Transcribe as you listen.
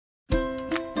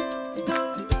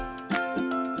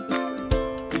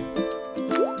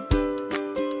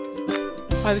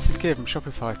Hi, this is Keir from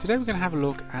Shopify. Today we're going to have a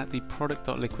look at the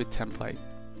product.liquid template.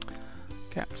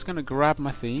 Okay, I'm just going to grab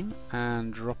my theme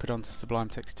and drop it onto Sublime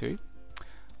Text 2.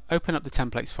 Open up the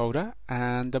templates folder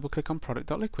and double click on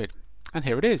product.liquid. And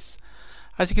here it is.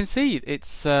 As you can see,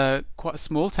 it's quite a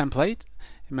small template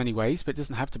in many ways, but it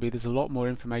doesn't have to be. There's a lot more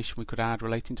information we could add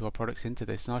relating to our products into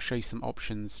this, and I'll show you some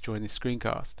options during this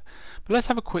screencast. But let's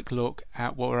have a quick look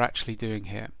at what we're actually doing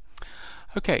here.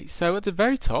 Okay, so at the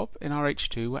very top in our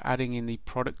H2 we're adding in the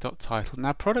product.title.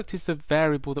 Now product is the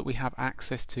variable that we have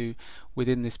access to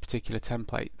within this particular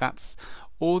template. That's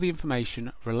all the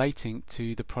information relating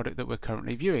to the product that we're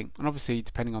currently viewing, and obviously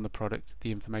depending on the product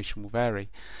the information will vary.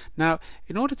 Now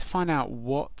in order to find out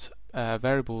what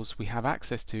variables we have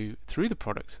access to through the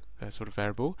product sort of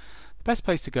variable, the best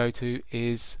place to go to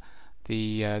is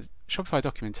the Shopify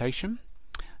documentation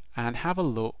and have a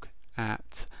look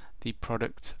at the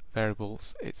product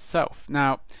variables itself.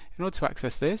 Now in order to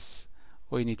access this,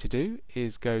 all you need to do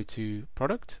is go to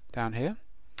product down here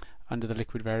under the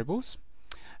liquid variables,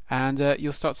 and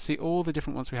you'll start to see all the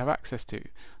different ones we have access to.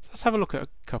 So let's have a look at a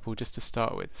couple just to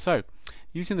start with. So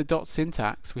using the dot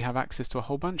syntax we have access to a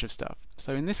whole bunch of stuff.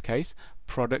 So in this case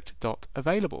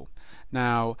product.available.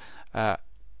 Now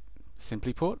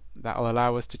simply put, that will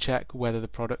allow us to check whether the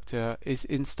product is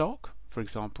in stock, for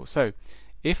example. So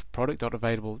if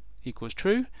product.available equals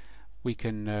true, we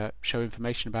can show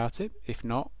information about it. If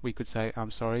not, we could say, I'm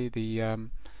sorry, the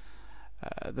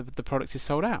product is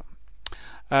sold out.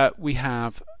 We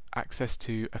have access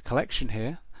to a collection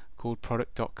here called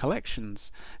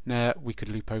product.collections. Now we could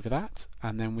loop over that,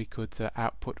 and then we could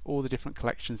output all the different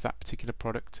collections that particular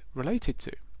product related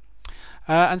to.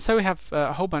 And so we have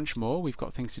a whole bunch more. We've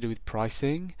got things to do with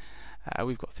pricing,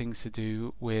 we've got things to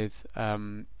do with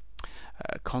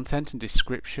content and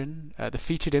description. The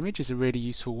featured image is a really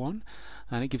useful one,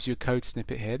 and it gives you a code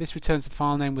snippet here. This returns the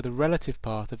file name with a relative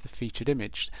path of the featured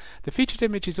image. The featured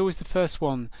image is always the first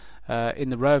one in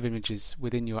the row of images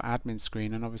within your admin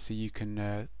screen, and obviously you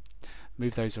can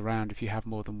move those around if you have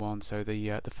more than one, so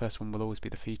the first one will always be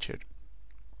the featured.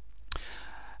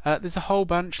 There's a whole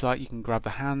bunch, like you can grab the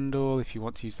handle if you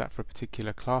want to use that for a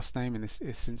particular class name. In this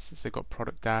instance they've got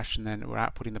product dash, and then we're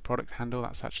outputting the product handle.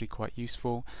 That's actually quite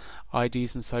useful.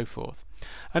 IDs and so forth.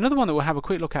 Another one that we'll have a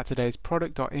quick look at today is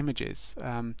product.images.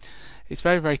 It's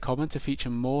very common to feature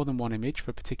more than one image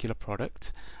for a particular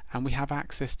product, and we have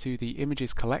access to the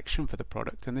images collection for the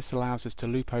product, and this allows us to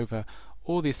loop over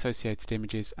all the associated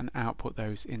images and output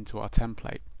those into our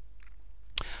template.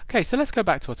 Okay, so let's go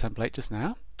back to our template just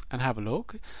now and have a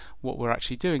look what we're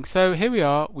actually doing. So here we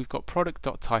are, we've got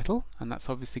product.title, and that's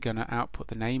obviously going to output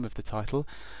the name of the title.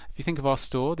 If you think of our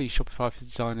store, the Shopify for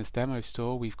Designers demo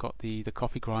store, we've got the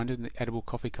coffee grinder and the edible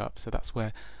coffee cup, so that's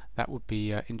where that would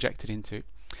be injected into.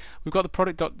 We've got the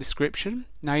product.description.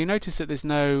 Now you notice that there's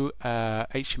no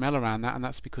HTML around that, and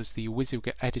that's because the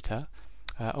WYSIWYG editor,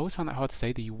 I always find that hard to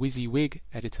say, the WYSIWYG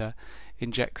editor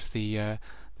injects the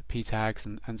p tags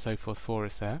and so forth for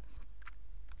us there.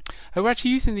 We're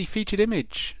actually using the featured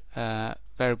image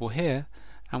variable here,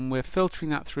 and we're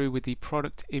filtering that through with the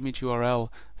product image URL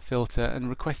filter and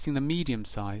requesting the medium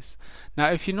size.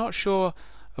 Now if you're not sure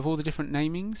of all the different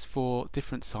namings for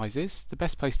different sizes, the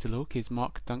best place to look is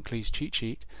Mark Dunkley's cheat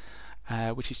sheet,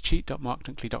 which is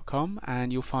cheat.markdunkley.com,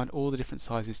 and you'll find all the different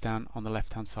sizes down on the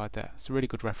left hand side there. It's a really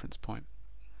good reference point.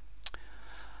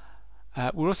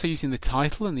 We're also using the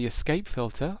title and the escape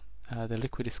filter, the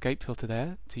liquid escape filter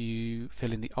there, to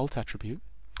fill in the alt attribute.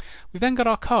 We've then got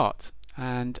our cart,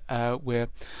 and we're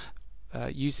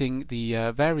using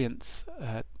the variants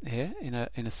here in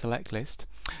a select list.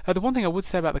 The one thing I would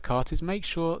say about the cart is make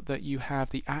sure that you have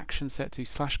the action set to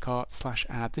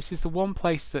 /cart/add. This is the one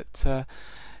place that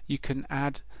you can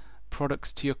add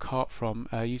products to your cart from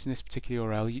using this particular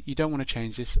URL. You don't want to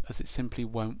change this, as it simply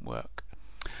won't work.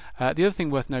 The other thing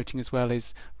worth noting as well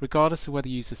is, regardless of whether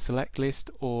you use a select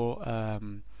list or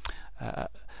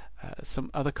some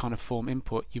other kind of form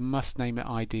input, you must name it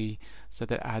ID so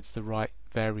that it adds the right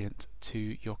variant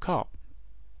to your cart.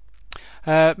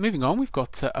 Moving on, we've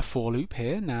got a for loop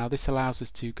here. Now this allows us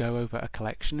to go over a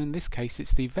collection. In this case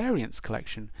it's the variants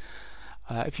collection.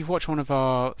 If you've watched one of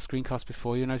our screencasts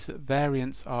before, you'll notice that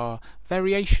variants are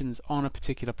variations on a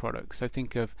particular product. So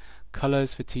think of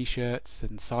colours for t-shirts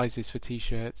and sizes for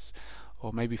t-shirts,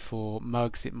 or maybe for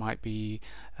mugs it might be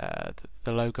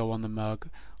the logo on the mug,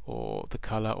 or the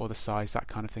colour or the size, that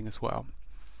kind of thing as well.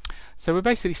 So we're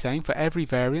basically saying for every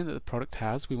variant that the product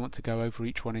has, we want to go over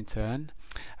each one in turn.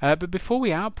 But before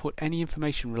we output any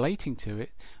information relating to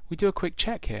it, we do a quick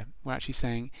check here. We're actually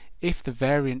saying if the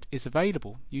variant is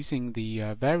available using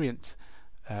the variant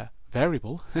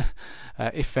variable,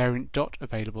 if variant dot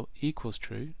available equals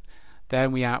true,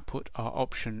 then we output our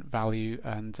option value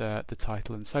and the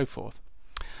title and so forth.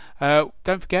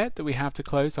 Don't forget that we have to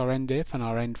close our end if and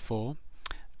our end for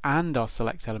and our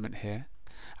select element here.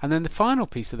 And then the final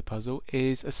piece of the puzzle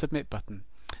is a submit button.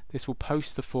 This will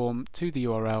post the form to the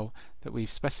URL that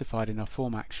we've specified in our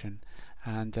form action,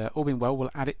 and all being well,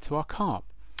 we'll add it to our cart.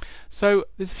 So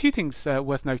there's a few things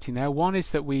worth noting there. One is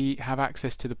that we have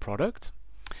access to the product,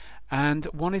 and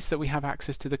one is that we have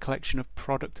access to the collection of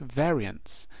product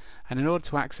variants. And in order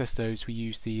to access those, we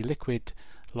use the liquid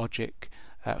logic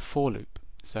for loop.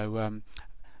 So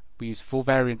we use for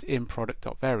variant in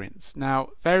product.variants. Now,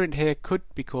 variant here could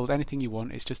be called anything you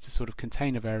want. It's just a sort of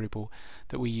container variable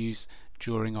that we use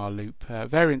during our loop.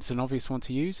 Variant's an obvious one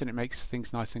to use, and it makes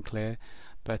things nice and clear,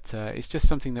 but it's just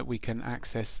something that we can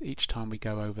access each time we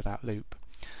go over that loop.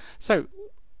 So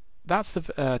that's the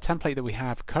template that we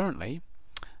have currently,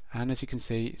 and as you can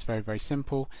see, it's very, very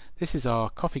simple. This is our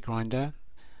coffee grinder,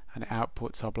 and it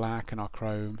outputs our black and our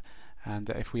chrome, and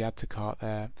if we add to cart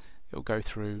there, it'll go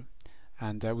through,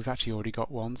 and we've actually already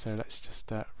got one, so let's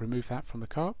just remove that from the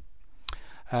cart,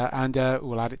 and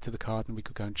we'll add it to the cart, and we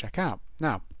could go and check out.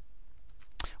 Now,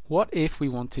 what if we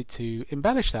wanted to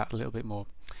embellish that a little bit more?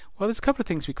 Well, there's a couple of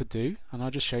things we could do, and I'll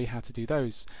just show you how to do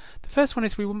those. The first one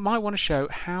is we might want to show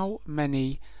how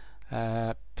many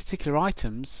particular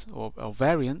items or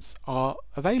variants are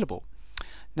available.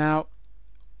 Now,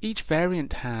 each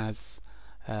variant has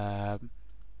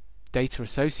data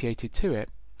associated to it,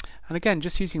 and again,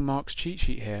 just using Mark's cheat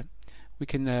sheet here, we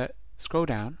can scroll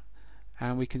down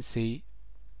and we can see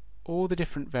all the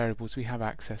different variables we have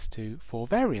access to for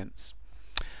variants.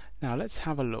 Now let's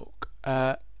have a look.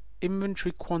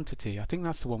 Inventory quantity, I think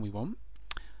that's the one we want.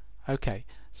 Okay,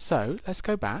 so let's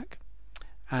go back,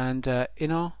 and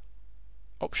in our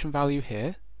option value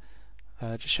here,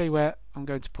 just show you where I'm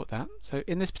going to put that. So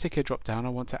in this particular drop down, I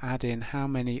want to add in how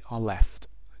many are left.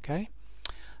 Okay,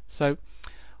 so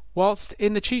whilst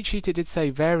in the cheat sheet it did say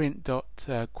variant dot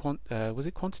was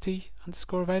it quantity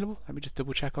underscore available? Let me just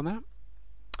double check on that.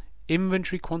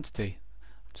 Inventory quantity.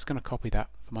 I'm just going to copy that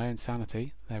for my own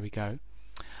sanity. There we go.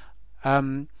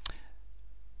 And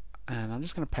I'm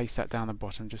just going to paste that down the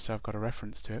bottom just so I've got a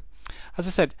reference to it. As I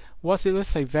said, whilst it does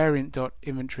say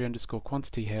variant.inventory underscore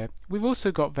quantity here, we've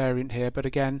also got variant here, but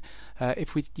again,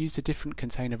 if we used a different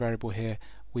container variable here,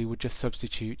 we would just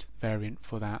substitute variant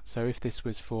for that. So if this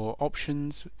was for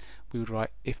options, we would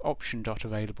write if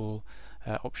option.available,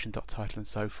 option.title, and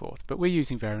so forth. But we're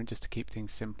using variant just to keep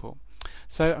things simple.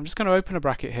 So I'm just going to open a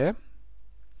bracket here,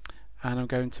 and I'm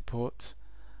going to put,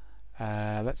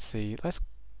 let's see, let's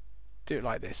do it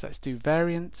like this. Let's do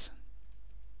variant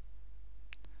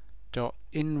dot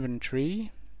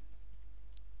inventory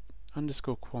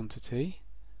underscore quantity.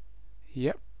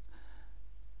 Yep.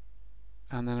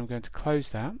 And then I'm going to close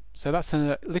that. So that's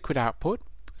a liquid output.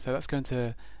 So that's going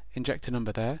to inject a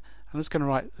number there. I'm just going to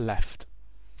write left.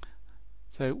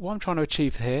 So what I'm trying to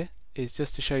achieve here is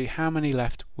just to show you how many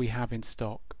left we have in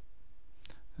stock.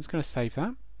 I'm just going to save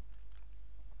that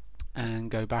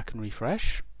and go back and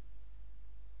refresh.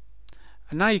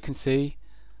 And now you can see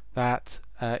that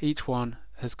each one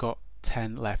has got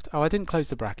 10 left. Oh, I didn't close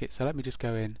the bracket, so let me just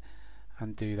go in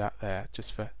and do that there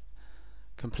just for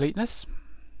completeness.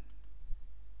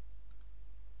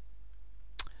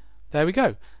 There we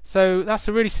go. So that's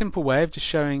a really simple way of just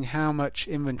showing how much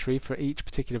inventory for each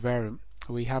particular variant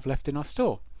we have left in our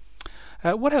store.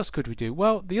 What else could we do?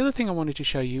 Well, the other thing I wanted to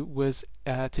show you was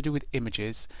to do with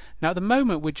images. Now at the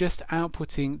moment we're just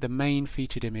outputting the main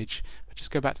featured image. If I just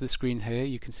go back to the screen here,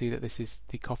 you can see that this is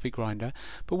the coffee grinder.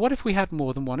 But what if we had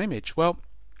more than one image? Well,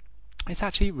 it's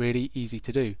actually really easy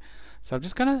to do. So I'm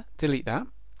just going to delete that,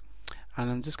 and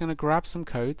I'm just going to grab some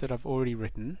code that I've already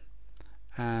written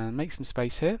and make some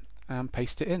space here and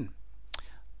paste it in.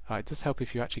 It does help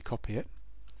if you actually copy it.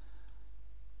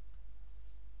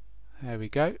 There we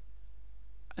go.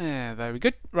 There we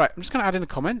go. Right, I'm just going to add in a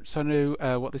comment so I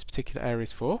know what this particular area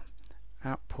is for.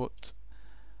 Output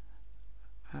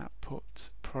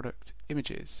product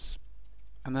images,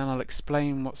 and then I'll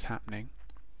explain what's happening.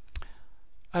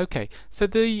 Okay, so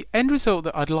the end result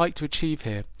that I'd like to achieve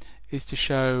here is to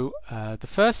show the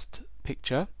first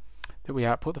picture that we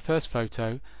output, the first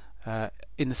photo,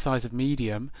 in the size of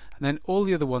medium, and then all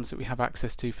the other ones that we have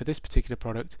access to for this particular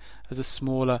product as a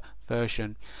smaller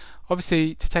version.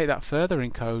 Obviously, to take that further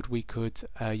in code, we could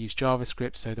use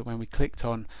JavaScript so that when we clicked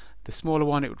on the smaller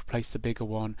one, it would replace the bigger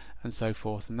one, and so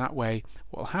forth. And that way,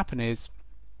 what will happen is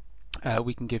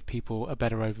we can give people a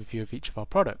better overview of each of our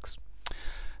products.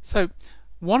 So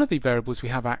one of the variables we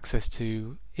have access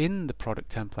to in the product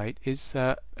template is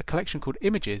a collection called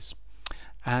images.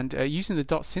 And using the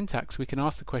dot syntax, we can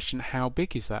ask the question, how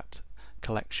big is that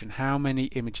collection? How many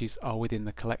images are within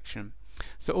the collection?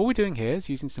 So all we're doing here is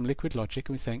using some liquid logic,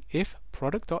 and we're saying if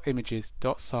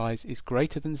product.images.size is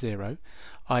greater than 0,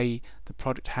 i.e. the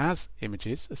product has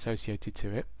images associated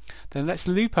to it, then let's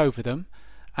loop over them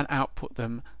and output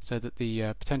them so that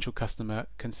the potential customer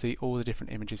can see all the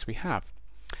different images we have.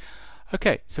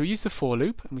 Okay, so we use the for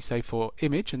loop, and we say for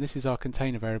image, and this is our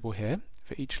container variable here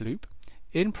for each loop,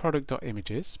 in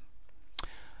product.images.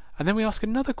 And then we ask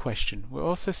another question. We're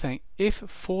also saying if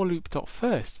for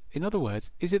loop.first, in other words,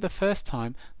 is it the first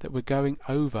time that we're going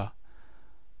over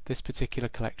this particular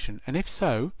collection? And if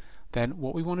so, then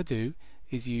what we want to do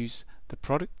is use the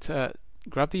product,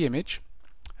 grab the image,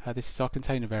 this is our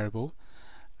container variable,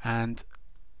 and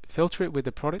filter it with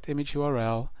the product image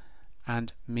URL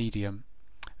and medium.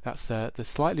 That's the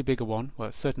slightly bigger one. Well,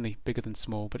 it's certainly bigger than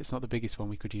small, but it's not the biggest one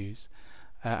we could use.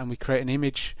 And we create an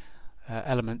image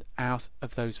element out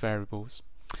of those variables.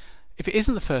 If it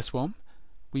isn't the first one,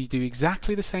 we do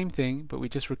exactly the same thing, but we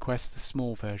just request the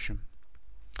small version.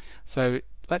 So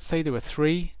let's say there were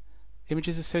 3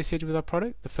 images associated with our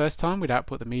product. The first time we'd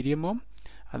output the medium one,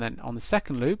 and then on the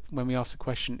second loop, when we ask the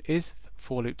question is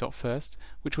for loop.first,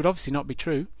 which would obviously not be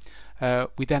true,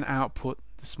 we then output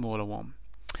the smaller one.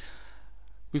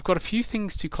 We've got a few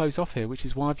things to close off here, which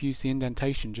is why I've used the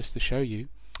indentation just to show you.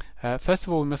 First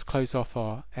of all, we must close off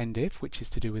our end if, which is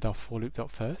to do with our for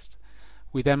loop.first.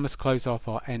 We then must close off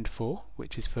our end for,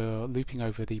 which is for looping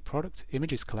over the product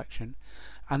images collection.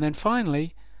 And then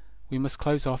finally, we must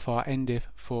close off our end if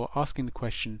for asking the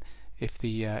question if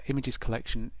the images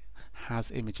collection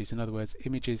has images. In other words,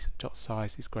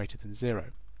 images.size is greater than 0.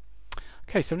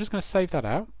 Okay, so I'm just going to save that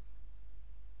out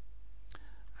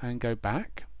and go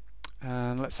back,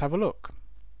 and let's have a look.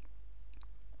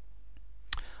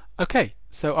 Okay,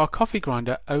 so our coffee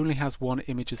grinder only has 1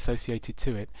 image associated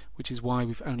to it, which is why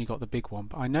we've only got the big one.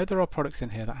 But I know there are products in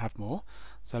here that have more,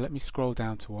 so let me scroll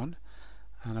down to one,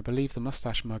 and I believe the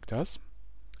mustache mug does.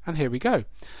 And here we go.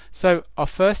 So our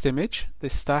first image,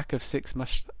 this stack of 6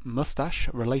 mustache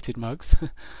related mugs,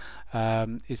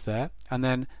 is there, and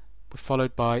then we're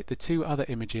followed by the 2 other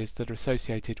images that are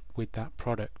associated with that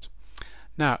product.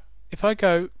 Now, if I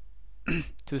go to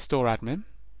the store admin,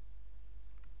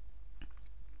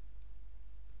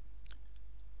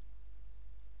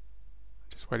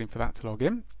 just waiting for that to log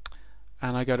in,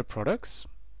 and I go to products,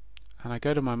 and I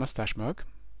go to my mustache mug,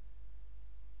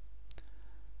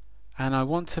 and I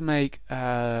want to make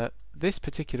this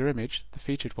particular image, the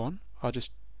featured one. I'll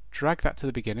just drag that to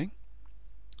the beginning,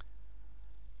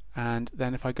 and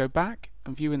then if I go back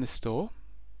and view in the store,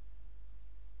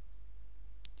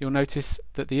 you'll notice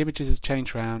that the images have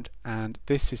changed around, and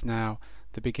this is now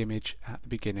the big image at the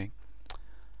beginning.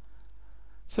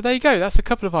 So there you go, that's a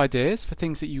couple of ideas for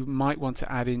things that you might want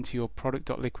to add into your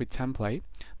product.liquid template.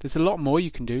 There's a lot more you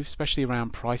can do, especially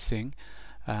around pricing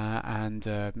and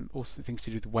also things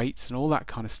to do with weights and all that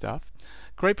kind of stuff.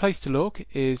 Great place to look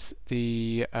is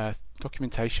the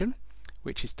documentation,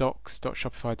 which is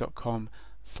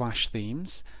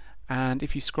docs.shopify.com/themes, and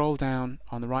if you scroll down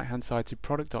on the right hand side to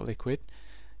product.liquid,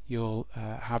 you'll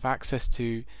have access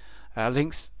to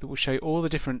links that will show you all the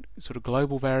different sort of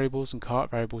global variables and cart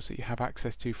variables that you have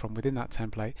access to from within that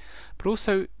template, but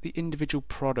also the individual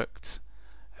product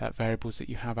variables that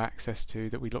you have access to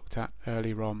that we looked at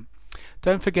earlier on.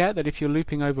 Don't forget that if you're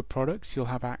looping over products, you'll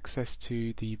have access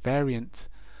to the variant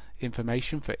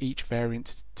information for each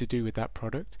variant to do with that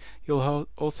product. You'll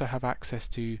also have access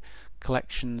to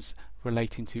collections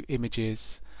relating to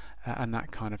images and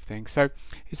that kind of thing. So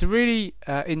it's a really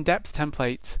in-depth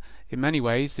template in many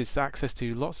ways. There's access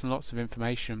to lots and lots of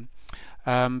information,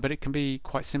 but it can be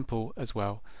quite simple as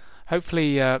well.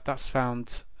 Hopefully that's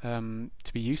found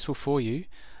to be useful for you,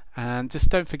 and just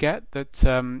don't forget that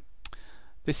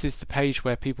this is the page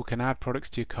where people can add products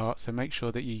to your cart, so make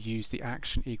sure that you use the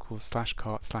action equals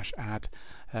 /cart/add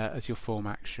as your form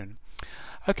action.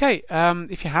 Okay,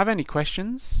 if you have any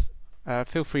questions,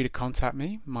 feel free to contact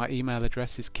me. My email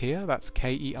address is Keir, that's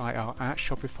Keir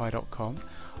 @shopify.com,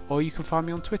 or you can find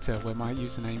me on Twitter where my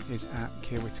username is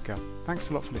 @KeirWhitaker. Thanks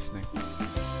a lot for listening.